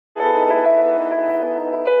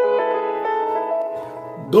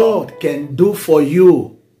God can do for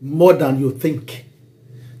you more than you think.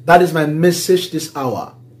 That is my message this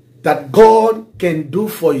hour. That God can do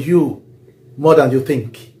for you more than you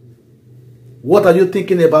think. What are you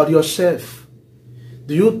thinking about yourself?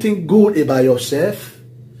 Do you think good about yourself?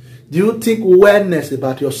 Do you think wellness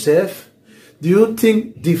about yourself? Do you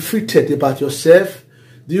think defeated about yourself?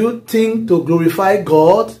 Do you think to glorify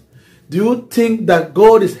God? Do you think that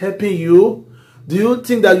God is helping you? Do you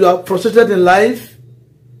think that you are frustrated in life?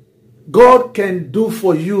 God can do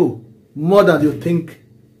for you more than you think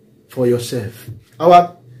for yourself.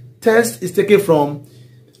 Our text is taken from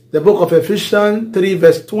the book of Ephesians 3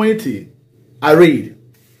 verse 20. I read,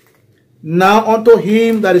 "Now unto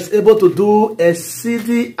him that is able to do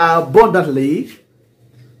exceeding abundantly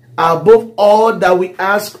above all that we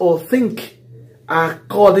ask or think,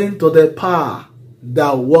 according to the power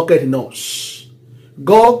that worketh in us."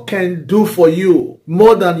 God can do for you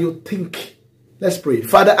more than you think. Let's pray.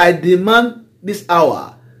 Father, I demand this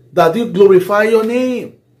hour that you glorify your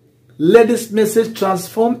name. Let this message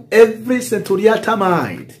transform every centuriata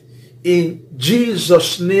mind. In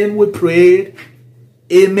Jesus' name we pray.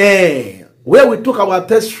 Amen. Where we took our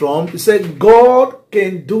text from, it said God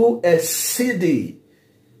can do exceeding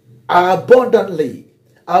abundantly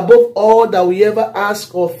above all that we ever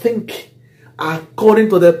ask or think, according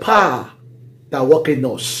to the power that worketh in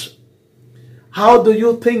us. How do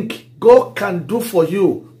you think God can do for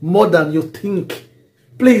you more than you think?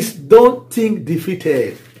 Please don't think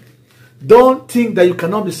defeated. Don't think that you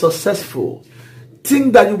cannot be successful.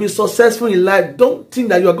 Think that you'll be successful in life. Don't think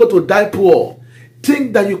that you are going to die poor.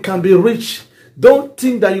 Think that you can be rich. Don't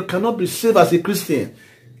think that you cannot be saved as a Christian.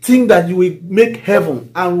 Think that you will make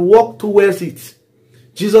heaven and walk towards it.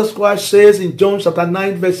 Jesus Christ says in John chapter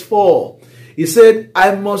 9 verse 4, he said,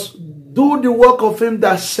 "I must do the work of him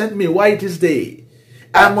that sent me while it is day.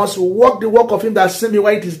 I must walk the work of him that sent me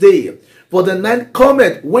while it is day. For the night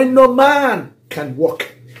cometh when no man can walk."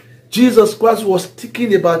 Jesus Christ was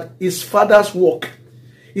thinking about his Father's work.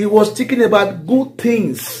 He was thinking about good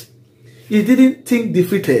things. He didn't think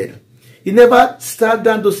defeated. He never sat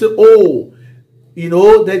down to say, "Oh,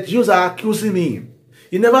 the Jews are accusing me."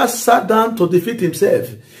 He never sat down to defeat himself.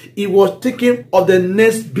 He was thinking of the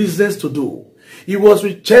next business to do. He was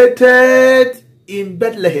rejected in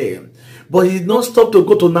Bethlehem, but he did not stop to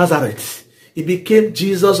go to Nazareth. He became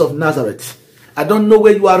Jesus of Nazareth. I don't know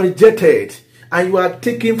where you are rejected, and you are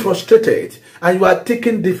thinking frustrated, and you are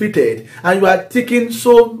thinking defeated, and you are thinking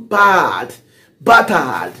so bad,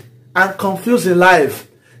 battered, and confused in life.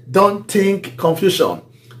 Don't think confusion.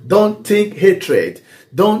 Don't think hatred.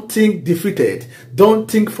 Don't think defeated. Don't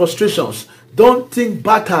think frustrations. Don't think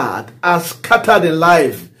battered and scattered in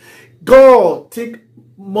life. God think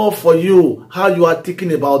more for you how you are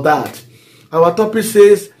thinking about that. Our topic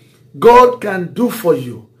says, God can do for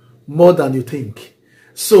you more than you think.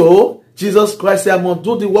 So, Jesus Christ said, "I must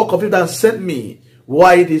do the work of him that sent me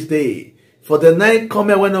while it is day. For the night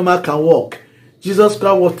cometh when no man can walk." Jesus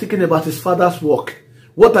Christ was thinking about his Father's work.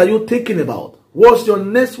 What are you thinking about? What's your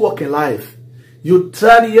next work in life? You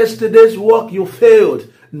tried yesterday's work, you failed.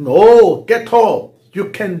 No, get up. You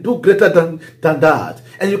can do greater than that.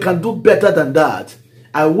 And you can do better than that.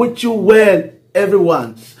 I wish you well,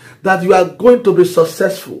 everyone, that you are going to be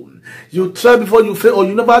successful. You try before you fail, or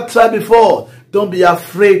you never tried before. Don't be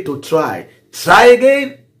afraid to try. Try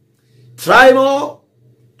again. Try more.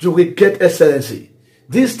 You will get excellency.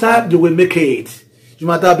 This time you will make it. You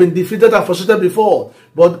might have been defeated and frustrated before,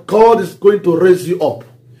 but God is going to raise you up.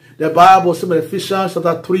 The Bible says in Ephesians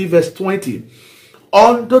chapter 3 verse 20,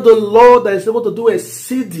 "Unto the Lord that is able to do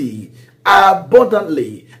exceeding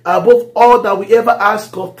abundantly above all that we ever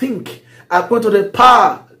ask or think, according to the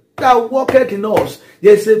power that worketh in us."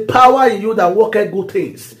 There's a power in you that worketh good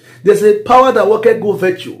things. There's a power that worketh good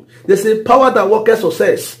virtue. There's a power that worketh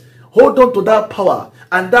success. Hold on to that power.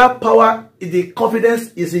 And that power, the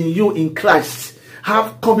confidence is in you in Christ.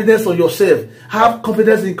 Have confidence on yourself. Have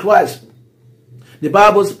confidence in Christ. The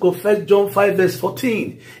Bible says, 1 John 5 verse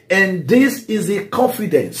 14. "And this is the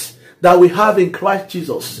confidence that we have in Christ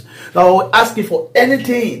Jesus, that we ask him for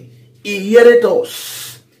anything, he heareth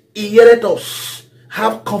us. He heareth us."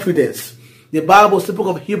 Have confidence. The Bible says, book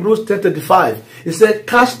of Hebrews 10:35. It said,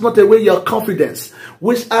 "Cast not away your confidence,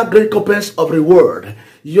 which are great recompense of reward."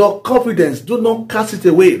 Your confidence, do not cast it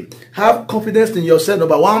away. Have confidence in yourself,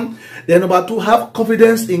 number one. Then number two, have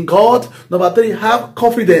confidence in God. Number three, have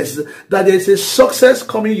confidence that there is a success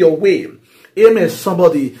coming your way. Amen,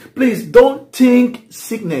 somebody. Please don't think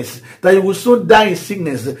sickness, that you will soon die in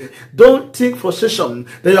sickness. Don't think frustration,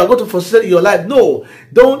 that you are going to frustrate in your life. No.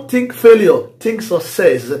 Don't think failure, think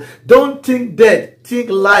success. Don't think death, think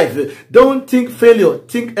life. Don't think failure,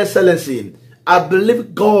 think excellency. I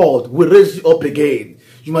believe God will raise you up again.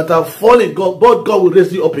 You might have fallen, but God will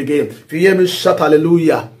raise you up again. If you hear me, shout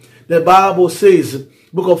hallelujah. The Bible says,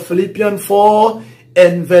 book of Philippians 4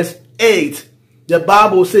 and verse 8, the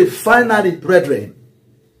Bible says, finally, brethren,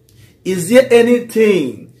 is there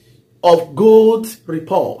anything of good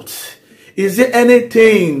report? Is there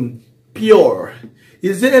anything pure?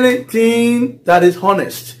 Is there anything that is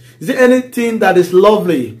honest? Is there anything that is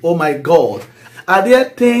lovely? Oh my God. Are there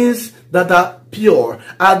things that are pure?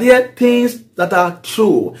 Are there things that are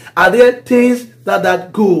true? Are there things that are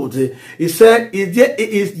good? He said,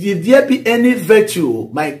 did there be any virtue,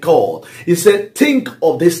 my God? He said, think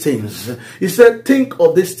of these things. He said, think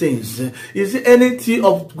of these things. Is there anything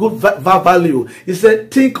of good value? He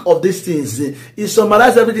said, think of these things. He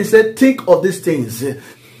summarized everything. He said, think of these things.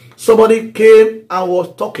 Somebody came and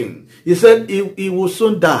was talking. He said, he will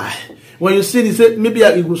soon die. When you see, he said, maybe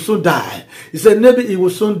he will soon die. He said, maybe he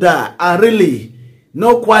will soon die. And really,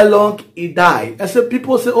 not quite long, he died. I said,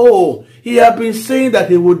 people say, oh, he had been saying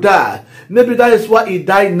that he would die. Maybe that is why he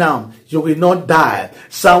died now. You will not die.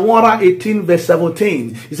 Psalm 118 verse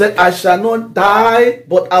 17. He said, I shall not die,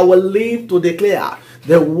 but I will live to declare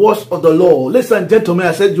the words of the Lord. Listen, gentlemen,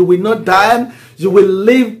 I said, you will not die. You will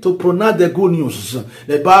live to pronounce the good news.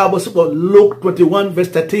 The Bible says, Luke 21 verse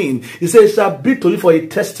 13. He said, it shall be to you for a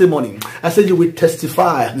testimony. I said, you will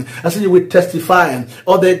testify. I said, you will testify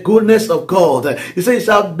of the goodness of God. He said, it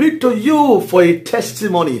shall be to you for a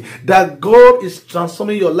testimony that God is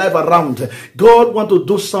transforming your life around. God wants to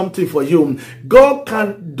do something for you. God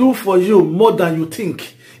can do for you more than you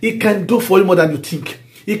think. He can do for you more than you think.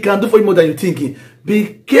 He can do for you more than you think.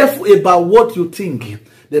 Be careful about what you think.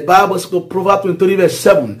 The Bible says, Proverbs 23 verse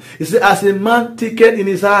 7. It says, as a man thinketh in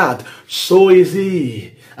his heart, so is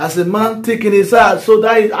he. As a man think in his heart, so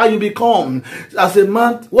that is how you become. As a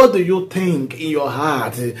man, what do you think in your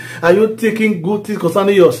heart? Are you thinking good things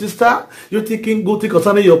concerning your sister? You thinking good things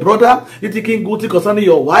concerning your brother? You thinking good things concerning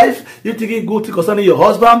your wife? You thinking good things concerning your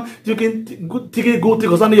husband? You thinking good things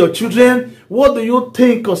concerning your children? What do you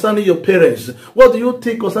think concerning your parents? What do you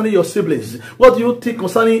think concerning your siblings? What do you think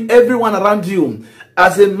concerning everyone around you?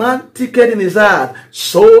 As a man thinketh in his heart,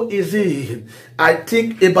 so is he. I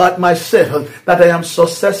think about myself that I am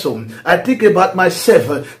successful. I think about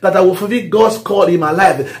myself that I will fulfill God's call in my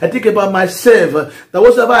life. I think about myself that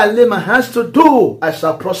whatever I lay my hands to do, I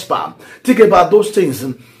shall prosper. Think about those things.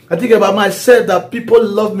 I think about myself that people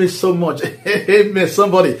love me so much. Amen,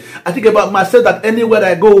 somebody. I think about myself that anywhere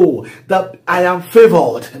I go, that I am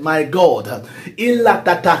favored. My God.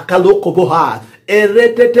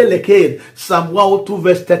 Psalm 102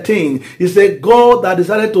 verse 13. He said, God that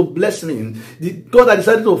decided to bless me, God that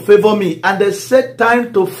decided to favor me, and the set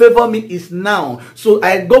time to favor me is now. So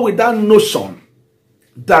I go with that notion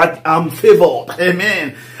that I'm favored.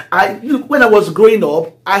 Amen. When I was growing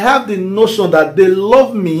up, I have the notion that they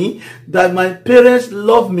love me, that my parents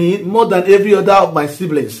love me more than every other of my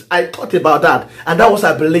siblings. I thought about that, and that was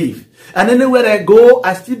I believe. And anywhere I go,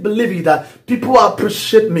 I still believe it, that people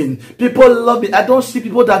appreciate me. People love me. I don't see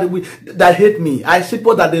people that hate me. I see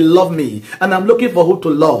people that they love me. And I'm looking for who to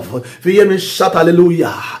love. If you hear me, shout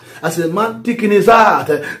hallelujah. As a man thinking in his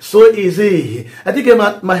heart, so is he. I think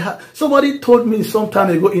about my heart. Somebody told me some time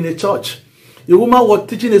ago in a church. A woman was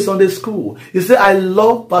teaching a Sunday school. He said, I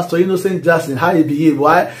love Pastor Innocent Jackson, how he behaves.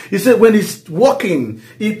 Why? He said, when he's walking,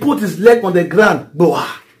 he put his leg on the ground.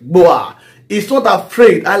 Boah, boah. He's not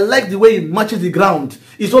afraid. I like the way he matches the ground.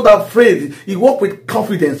 He's not afraid. He walks with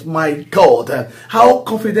confidence. My God. How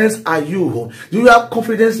confident are you? Do you have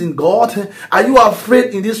confidence in God? Are you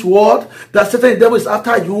afraid in this world that Satan the devil is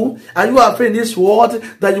after you? Are you afraid in this world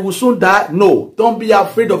that you will soon die? No. Don't be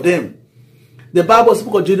afraid of them. The Bible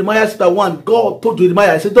spoke of Jeremiah chapter 1. God told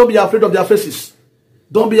Jeremiah, he said, don't be afraid of their faces.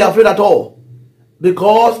 Don't be afraid at all.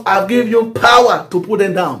 Because I've given you power to put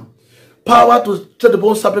them down. Power to tread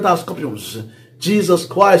upon serpents and scorpions. Jesus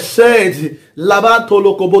Christ said,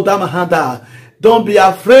 don't be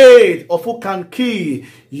afraid of who can kill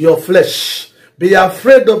your flesh. Be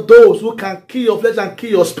afraid of those who can kill your flesh and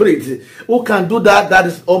kill your spirit. Who can do that? That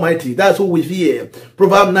is Almighty. That's who we fear.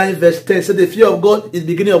 Proverbs 9 verse 10 said, the fear of God is the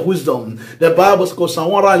beginning of wisdom. The Bible says,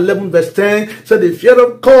 Psalm 111 verse 10 said, the fear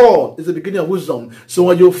of God is the beginning of wisdom. So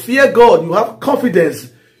when you fear God, you have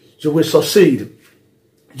confidence, you will succeed.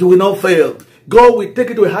 You will not fail. God will take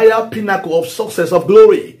you to a higher pinnacle of success, of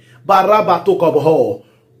glory.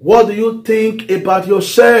 What do you think about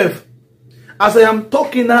yourself? As I am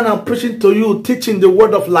talking now and I'm preaching to you, teaching the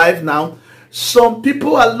word of life now, some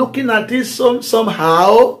people are looking at it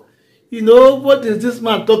somehow. You know, what is this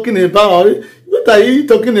man talking about? What are you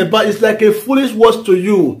talking about? It's like a foolish word to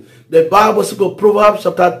you. The Bible says, Proverbs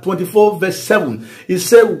chapter 24, verse 7. It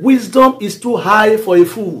said, wisdom is too high for a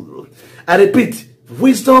fool. I repeat,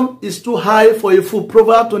 wisdom is too high for a fool.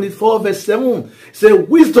 Proverbs 24, verse 7. It said,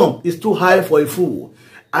 wisdom is too high for a fool.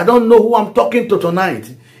 I don't know who I'm talking to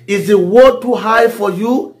tonight. Is the word too high for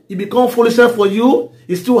you? It becomes foolishness for you?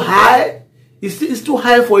 It's too high? It's too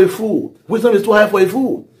high for a fool. Wisdom is too high for a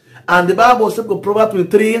fool. And the Bible says, Proverbs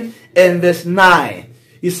 23 and verse 9.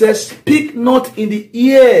 It says, speak not in the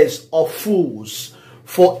ears of fools,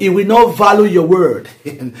 for he will not value your word.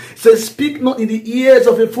 It says, speak not in the ears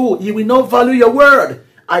of a fool, he will not value your word.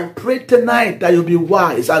 I pray tonight that you'll be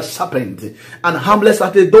wise as a serpent and harmless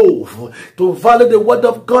as a dove, to value the word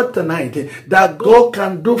of God tonight, that God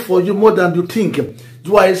can do for you more than you think.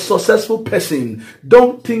 You are a successful person.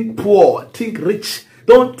 Don't think poor, think rich.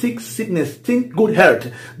 Don't think sickness, think good health.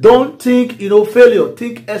 Don't think, failure,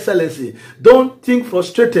 think excellency. Don't think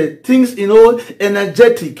frustrated, think,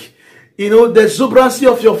 energetic. The exuberancy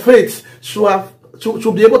of your faith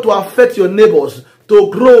should be able to affect your neighbors, to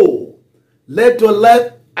grow. Let your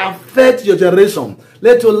life affect your generation.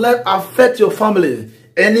 Let your life affect your family.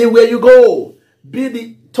 Anywhere you go, be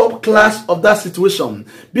the top class of that situation.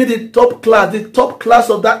 Be the top class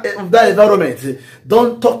of that environment.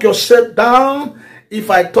 Don't talk yourself down. If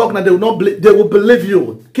I talk now, they will believe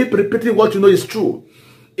you. Keep repeating what you know is true.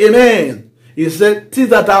 Amen. He said, things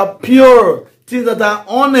that are pure, things that are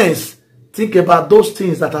honest. Think about those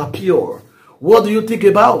things that are pure. What do you think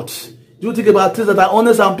about? Do you think about things that are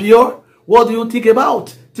honest and pure? What do you think about?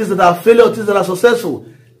 Things that are failure, things that are successful.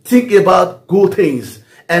 Think about good things.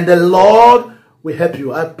 And the Lord will help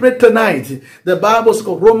you. I pray tonight. The Bible says,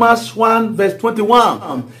 Romans 1 verse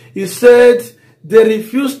 21. He said, they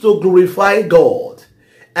refused to glorify God,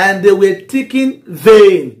 and they were thinking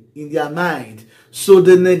vain in their mind. So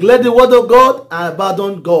they neglect the word of God and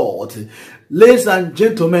abandon God. Ladies and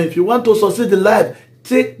gentlemen, if you want to succeed in life,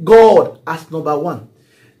 take God as number one.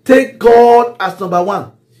 Take God as number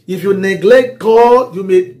one. If you neglect God, you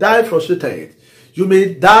may die frustrated. You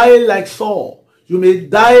may die like Saul. You may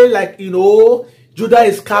die like,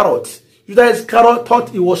 Judas Iscariot. Judas Iscariot thought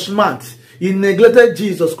he was smart. He neglected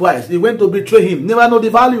Jesus Christ. He went to betray him. Never know the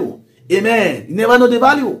value. Amen. He never know the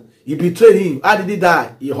value. He betrayed him. How did he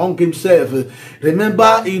die? He hung himself.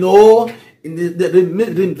 Remember,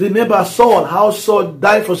 remember Saul, how Saul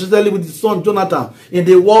died frustratingly with his son Jonathan in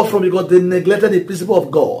the war from because they neglected the principle of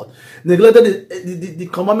God, neglected the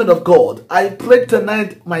commandment of God. I pray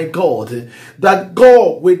tonight, my God, that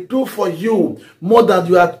God will do for you more than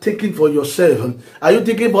you are thinking for yourself. Are you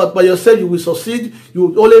thinking about by yourself you will succeed? You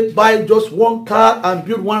will only buy just one car and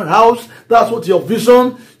build one house. That's what your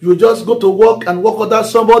vision. You just go to work and work under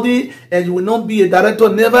somebody and you will not be a director.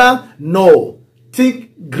 Never. No.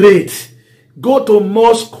 Think great. Go to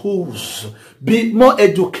more schools. Be more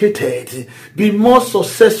educated. Be more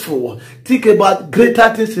successful. Think about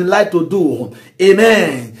greater things in life to do.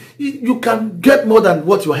 Amen. You can get more than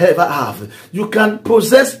what you ever have. You can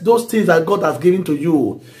possess those things that God has given to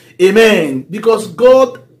you. Amen. Because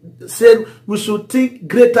God said we should think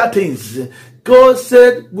greater things. God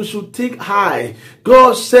said we should think high.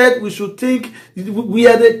 God said we should think we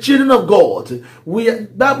are the children of God.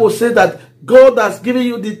 Bible says that God has given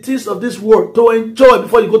you the things of this world to enjoy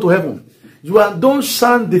before you go to heaven. Don't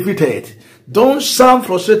sound defeated. Don't sound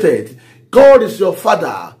frustrated. God is your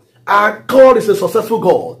Father. Our God is a successful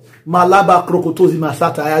God. Malaba krokotozi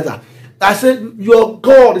masata ayaza. I said your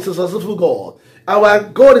God is a successful God. Our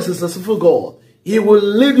God is a successful God. He will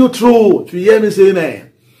lead you through. If you hear me, say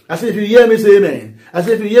amen. I said if you hear me, say amen. I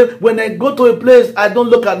said if you hear, when I go to a place, I don't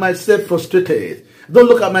look at myself frustrated. Don't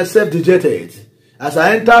look at myself dejected. As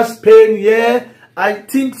I enter Spain here, I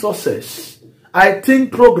think success. I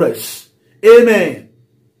think progress. Amen.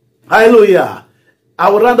 Hallelujah. I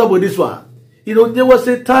will round up with this one. There was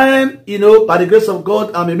a time, by the grace of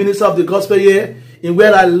God, I'm a minister of the gospel here, in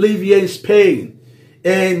where I live here in Spain.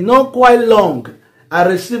 And not quite long, I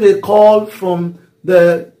received a call from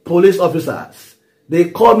the police officers.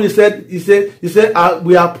 They called me, he said,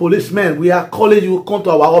 we are policemen. We are calling you, come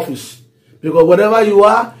to our office. Because whatever you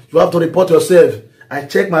are, you have to report yourself. I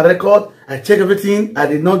checked my record. I checked everything. I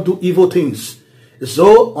did not do evil things.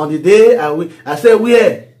 So on the day, I said,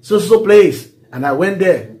 where? So place. And I went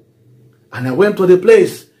there. And I went to the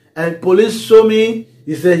place. And police showed me.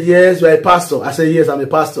 He said, yes, you are a pastor. I said, yes, I'm a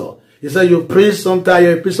pastor. He said, you preach sometime.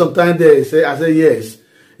 You preach sometime there. I said, yes.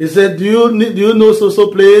 He said, do you know so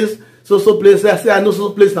place? So place. I said, I know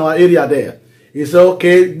so place in our area there. He said,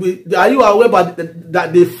 okay, are you aware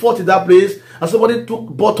that they fought in that place and somebody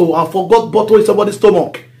took bottle and forgot bottle in somebody's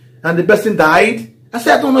stomach and the person died? I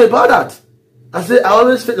said, I don't know about that. I said, I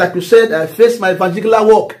always feel, like you said, I face my evangelical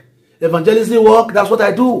work. Evangelism work, that's what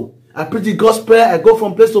I do. I preach the gospel. I go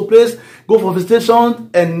from place to place, go for visitation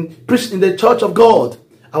and preach in the church of God.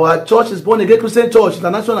 Our church is Born Again Christian Church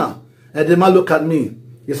International. And the man looked at me.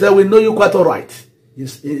 He said, we know you quite all right.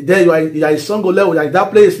 There you are in Songo level, you are in that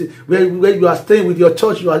place where you are staying with your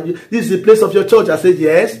church. This is the place of your church. I said,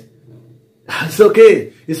 yes. It's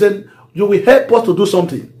okay. He said, you will help us to do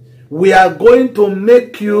something. We are going to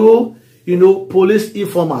make you, police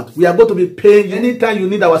informant. We are going to be paying you. Anytime you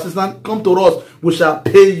need our assistance, come to us. We shall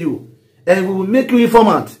pay you. And we will make you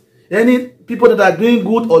informant. Any people that are doing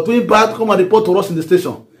good or doing bad, come and report to us in the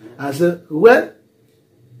station. I said, well,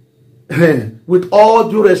 with all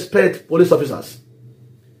due respect, police officers,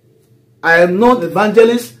 I am not an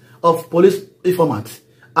evangelist of police informant.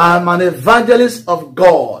 I am an evangelist of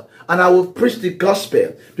God. And I will preach the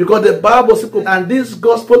gospel. Because the Bible says, and this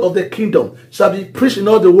gospel of the kingdom shall be preached in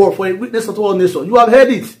all the world for a witness unto all nations. You have heard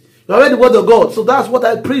it. You have heard the word of God. So that's what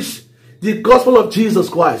I preach. The gospel of Jesus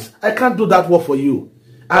Christ. I can't do that work for you.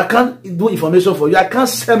 I can't do information for you. I can't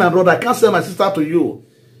send my brother. I can't send my sister to you.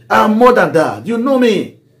 I'm more than that. You know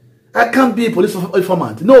me. I can't be a police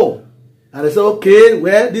informant. No. And I said, okay,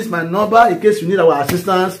 well, this is my number. In case you need our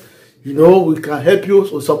assistance, we can help you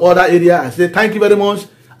with some other area. I said, thank you very much.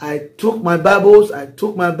 I took my Bibles, I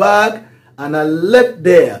took my bag, and I left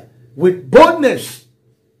there with boldness.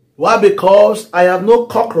 Why? Because I have no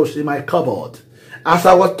cockroach in my cupboard. As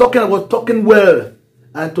I was talking well.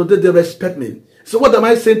 And today they respect me. So what am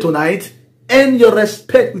I saying tonight? Earn your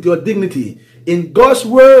respect with your dignity. In God's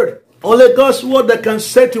word, only God's word that can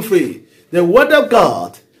set you free. The word of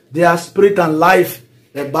God, they are spirit and life.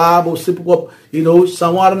 The Bible, Psalm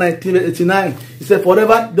 119:89. It said,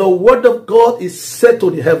 forever the word of God is set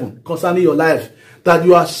to the heaven concerning your life. That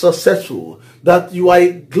you are successful. That you are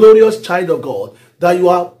a glorious child of God. That you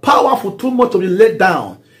are powerful, too much to be let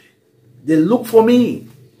down. They look for me.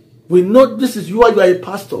 We know this is you are a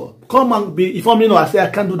pastor. Come and be inform me. I say I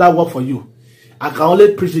can't do that work for you. I can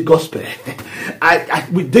only preach the gospel.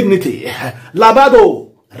 With dignity.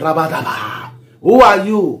 Labado. Rabadaba. Who are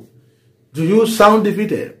you? Do you sound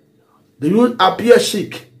defeated? Do you appear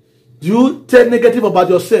sick? Do you tell negative about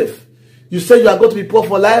yourself? You say you are going to be poor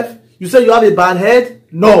for life? You say you have a bad head?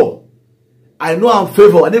 No. I know I'm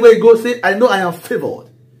favored. Anywhere you go, say, I know I am favored.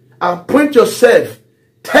 Appoint yourself.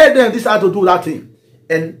 Tell them this is how to do that thing.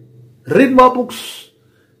 And read more books.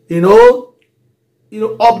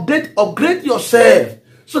 Upgrade yourself.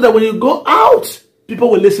 So that when you go out, people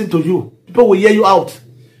will listen to you. People will hear you out.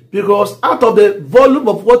 Because out of the volume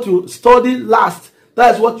of what you study last,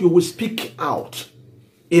 that is what you will speak out.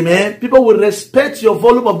 Amen. People will respect your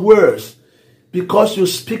volume of words because you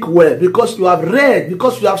speak well, because you have read,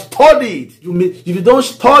 because you have studied. If you don't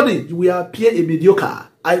study, you will appear a mediocre.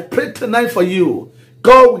 I pray tonight for you.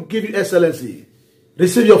 God will give you excellency.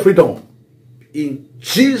 Receive your freedom. In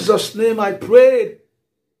Jesus' name I pray.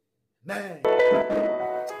 Amen.